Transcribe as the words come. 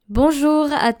Bonjour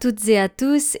à toutes et à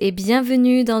tous et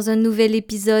bienvenue dans un nouvel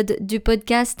épisode du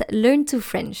podcast Learn to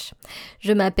French.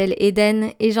 Je m'appelle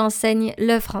Eden et j'enseigne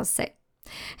le français.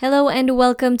 Hello and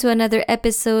welcome to another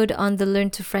episode on the Learn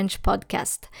to French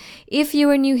podcast. If you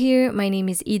are new here, my name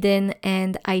is Eden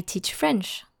and I teach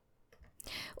French.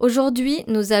 Aujourd'hui,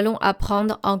 nous allons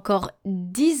apprendre encore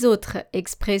 10 autres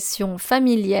expressions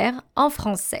familières en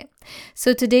français.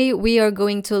 So today we are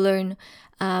going to learn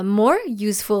more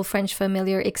useful French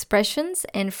familiar expressions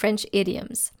and French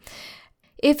idioms.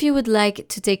 If you would like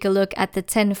to take a look at the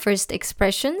 10 first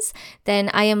expressions, then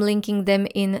I am linking them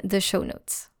in the show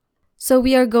notes. So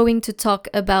we are going to talk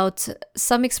about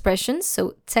some expressions,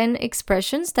 so 10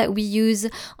 expressions that we use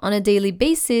on a daily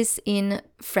basis in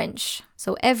French,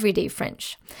 so everyday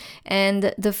French.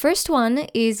 And the first one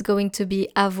is going to be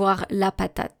avoir la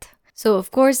patate. So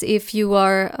of course, if you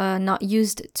are not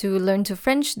used to learn to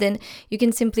French, then you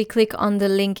can simply click on the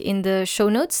link in the show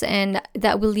notes and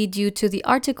that will lead you to the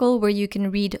article where you can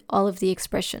read all of the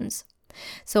expressions.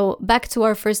 So back to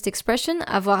our first expression,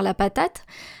 avoir la patate.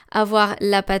 Avoir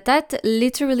la patate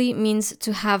literally means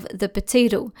to have the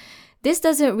potato. This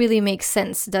doesn't really make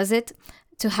sense, does it?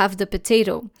 To have the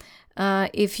potato.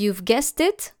 If you've guessed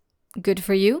it, good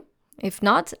for you. If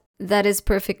not, that is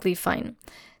perfectly fine.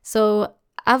 So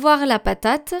avoir la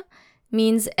patate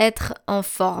means être en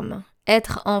forme.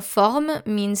 Être en forme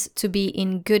means to be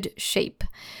in good shape.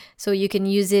 So you can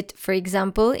use it, for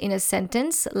example, in a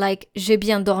sentence like j'ai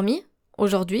bien dormi.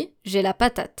 Aujourd'hui, j'ai la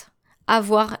patate.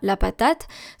 Avoir la patate.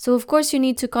 So of course you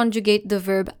need to conjugate the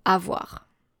verb avoir.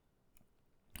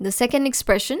 The second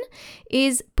expression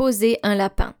is poser un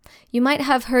lapin. You might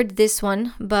have heard this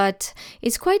one, but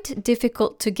it's quite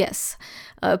difficult to guess.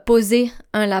 Poser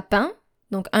un lapin.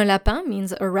 Donc un lapin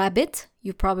means a rabbit.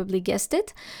 You probably guessed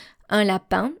it. Un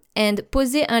lapin. And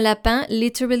poser un lapin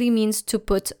literally means to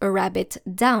put a rabbit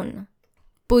down.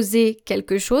 Poser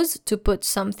quelque chose, to put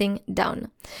something down.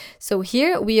 So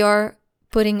here we are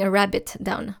putting a rabbit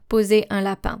down. Poser un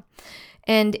lapin.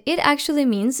 And it actually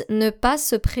means ne pas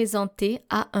se présenter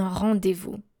à un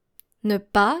rendez-vous. Ne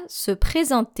pas se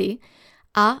présenter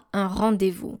à un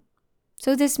rendez-vous.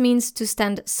 So this means to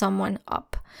stand someone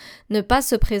up. Ne pas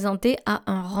se présenter à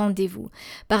un rendez-vous.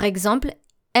 Par exemple,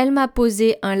 elle m'a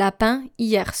posé un lapin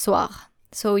hier soir.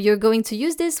 So you're going to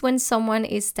use this when someone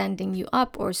is standing you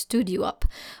up or stood you up.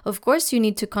 Of course, you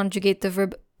need to conjugate the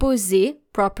verb poser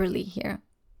properly here.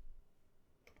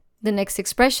 The next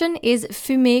expression is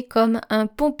fumer comme un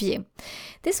pompier.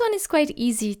 This one is quite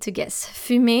easy to guess.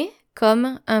 Fumer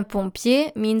comme un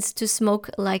pompier means to smoke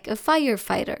like a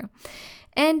firefighter.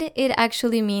 And it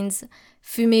actually means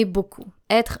fumer beaucoup,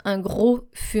 être un gros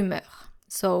fumeur.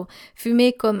 So,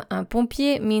 fumer comme un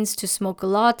pompier means to smoke a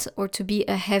lot or to be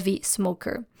a heavy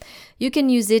smoker. You can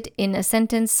use it in a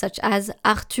sentence such as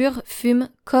Arthur fume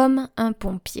comme un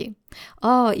pompier.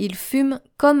 Oh, il fume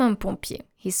comme un pompier.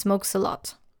 He smokes a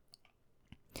lot.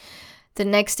 The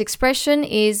next expression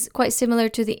is quite similar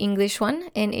to the English one,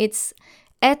 and it's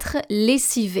être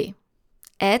lessivé.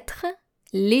 Être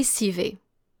lessivé,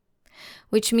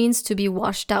 which means to be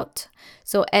washed out.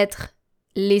 So, être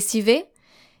lessivé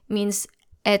means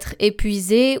être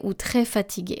épuisé ou très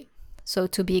fatigué. So,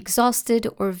 to be exhausted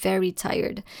or very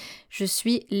tired. Je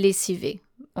suis lessivé.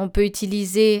 On peut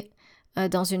utiliser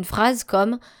dans une phrase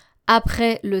comme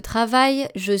après le travail,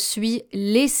 je suis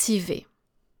lessivé.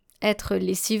 Être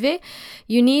lessivé,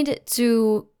 you need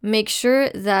to make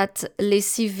sure that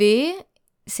lessivé,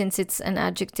 since it's an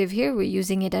adjective here, we're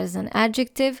using it as an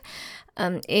adjective,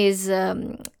 is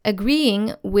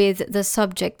agreeing with the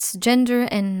subject's gender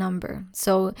and number.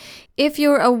 So if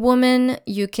you're a woman,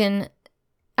 you can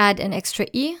add an extra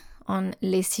E on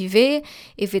lessivé.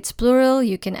 If it's plural,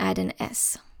 you can add an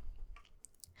S.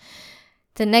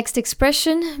 The next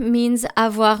expression means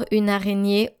avoir une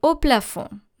araignée au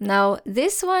plafond. Now,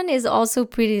 this one is also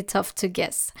pretty tough to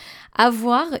guess.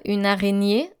 Avoir une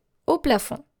araignée au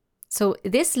plafond. So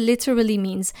this literally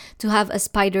means to have a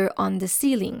spider on the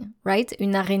ceiling, right?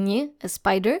 Une araignée, a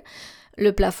spider,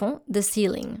 le plafond, the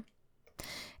ceiling.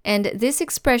 And this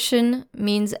expression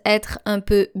means être un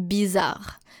peu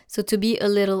bizarre. So to be a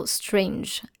little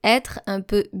strange. Être un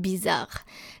peu bizarre.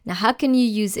 Now how can you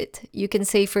use it? You can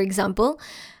say, for example,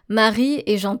 Marie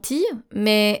est gentille,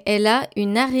 mais elle a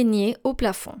une araignée au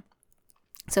plafond.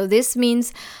 So this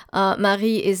means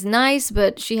Marie is nice,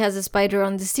 but she has a spider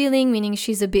on the ceiling, meaning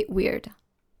she's a bit weird.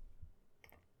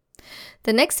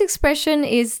 The next expression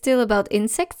is still about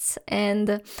insects,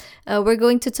 and we're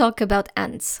going to talk about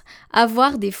ants.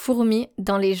 Avoir des fourmis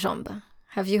dans les jambes.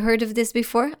 Have you heard of this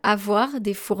before? Avoir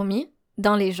des fourmis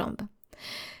dans les jambes.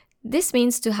 This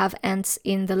means to have ants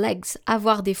in the legs,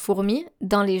 avoir des fourmis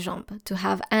dans les jambes, to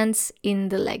have ants in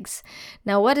the legs.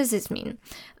 Now, what does this mean?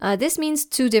 This means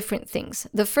two different things.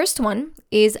 The first one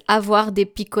is avoir des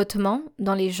picotements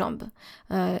dans les jambes,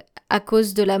 à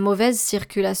cause de la mauvaise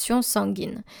circulation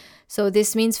sanguine. So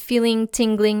this means feeling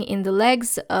tingling in the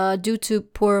legs due to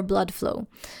poor blood flow.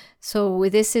 So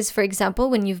this is, for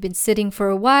example, when you've been sitting for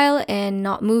a while and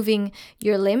not moving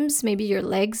your limbs, maybe your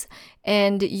legs,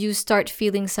 and you start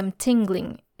feeling some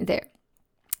tingling there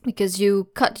because you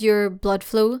cut your blood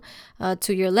flow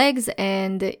to your legs,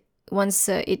 and once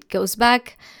it goes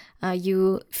back,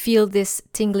 you feel this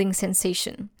tingling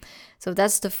sensation. So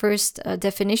that's the first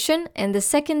definition. And the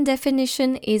second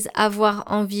definition is avoir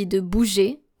envie de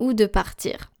bouger ou de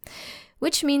partir,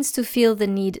 which means to feel the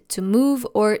need to move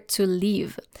or to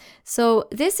leave. So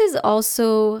this is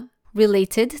also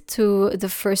related to the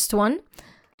first one,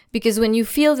 because when you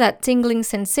feel that tingling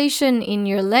sensation in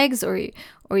your legs or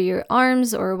your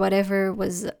arms or whatever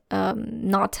was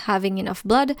not having enough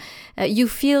blood, you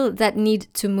feel that need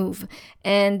to move.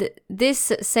 And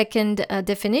this second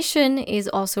definition is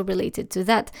also related to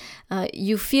that.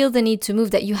 You feel the need to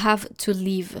move, that you have to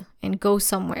leave and go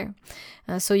somewhere.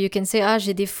 So you can say,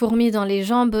 j'ai des fourmis dans les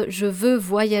jambes, je veux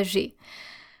voyager.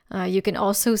 You can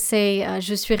also say,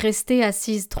 je suis restée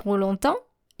assise trop longtemps,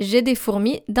 j'ai des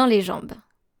fourmis dans les jambes.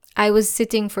 I was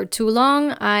sitting for too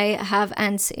long, I have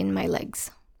ants in my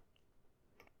legs.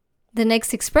 The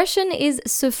next expression is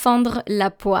se fendre la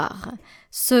poire.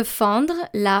 Se fendre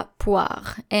la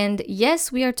poire. And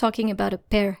yes, we are talking about a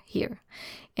pear here.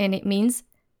 And it means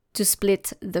to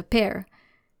split the pear.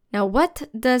 Now, what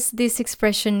does this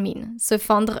expression mean? Se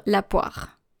fendre la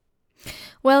poire.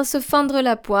 Well, se fendre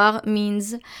la poire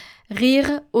means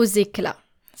rire aux éclats.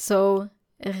 So,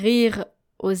 rire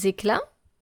aux éclats,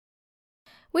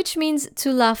 which means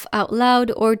to laugh out loud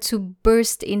or to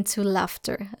burst into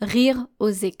laughter. Rire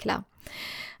aux éclats.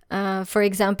 For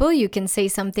example, you can say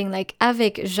something like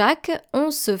avec Jacques,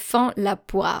 on se fend la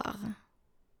poire.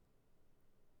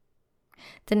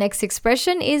 The next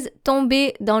expression is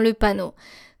tomber dans le panneau.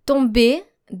 Tomber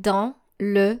dans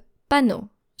le panneau.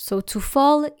 So to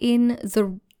fall in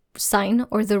the sign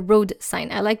or the road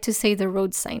sign. I like to say the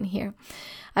road sign here.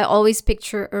 I always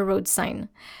picture a road sign.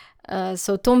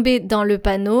 So tomber dans le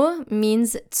panneau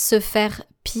means se faire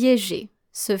piéger.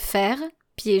 Se faire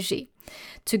piéger.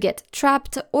 To get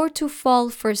trapped or to fall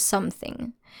for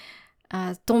something.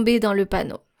 Tomber dans le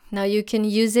panneau. Now you can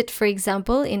use it, for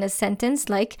example, in a sentence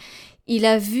like il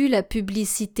a vu la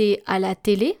publicité à la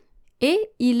télé et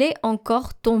il est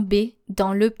encore tombé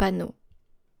dans le panneau.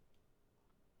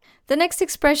 The next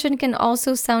expression can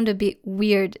also sound a bit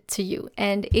weird to you,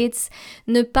 and it's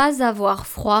ne pas avoir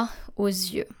froid aux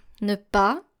yeux. Ne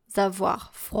pas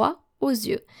avoir froid aux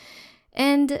yeux.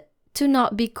 And to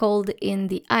not be cold in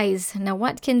the eyes. Now,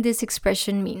 what can this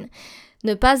expression mean?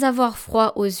 Ne pas avoir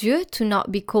froid aux yeux, to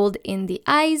not be cold in the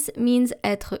eyes, means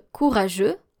être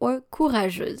courageux or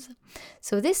courageuse.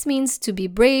 So this means to be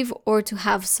brave or to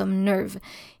have some nerve.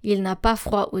 Il n'a pas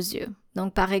froid aux yeux.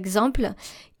 Donc par exemple,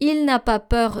 il n'a pas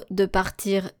peur de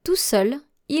partir tout seul,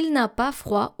 il n'a pas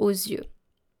froid aux yeux.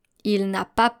 Il n'a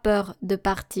pas peur de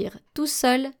partir tout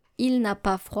seul, il n'a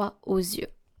pas froid aux yeux.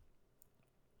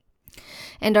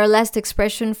 And our last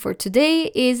expression for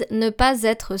today is ne pas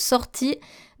être sorti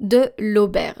de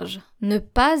l'auberge. Ne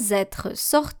pas être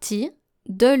sorti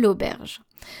de l'auberge.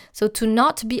 So to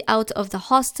not be out of the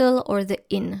hostel or the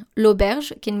inn.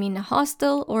 L'auberge can mean a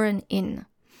hostel or an inn.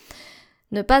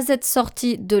 Ne pas être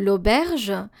sorti de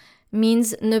l'auberge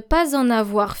means ne pas en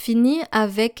avoir fini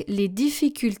avec les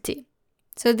difficultés.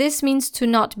 So this means to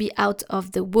not be out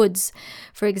of the woods.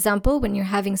 For example, when you're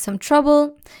having some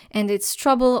trouble and it's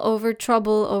trouble over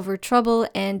trouble over trouble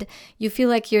and you feel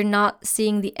like you're not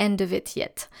seeing the end of it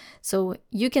yet. So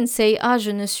you can say,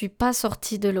 je ne suis pas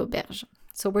sorti de l'auberge.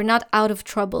 So we're not out of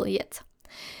trouble yet.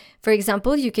 For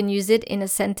example, you can use it in a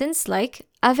sentence like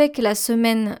avec la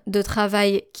semaine de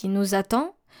travail qui nous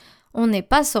attend, on n'est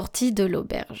pas sorti de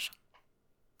l'auberge.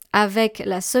 Avec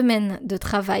la semaine de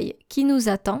travail qui nous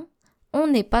attend, on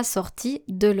n'est pas sorti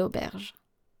de l'auberge.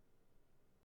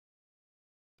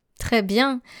 Très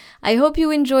bien. I hope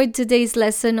you enjoyed today's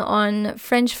lesson on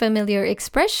French familiar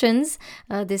expressions.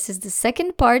 This is the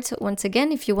second part. Once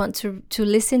again, if you want to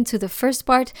listen to the first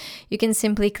part, you can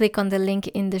simply click on the link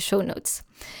in the show notes.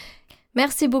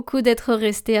 Merci beaucoup d'être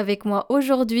resté avec moi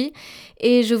aujourd'hui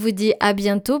et je vous dis à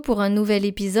bientôt pour un nouvel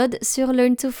épisode sur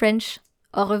Learn to French.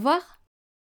 Au revoir.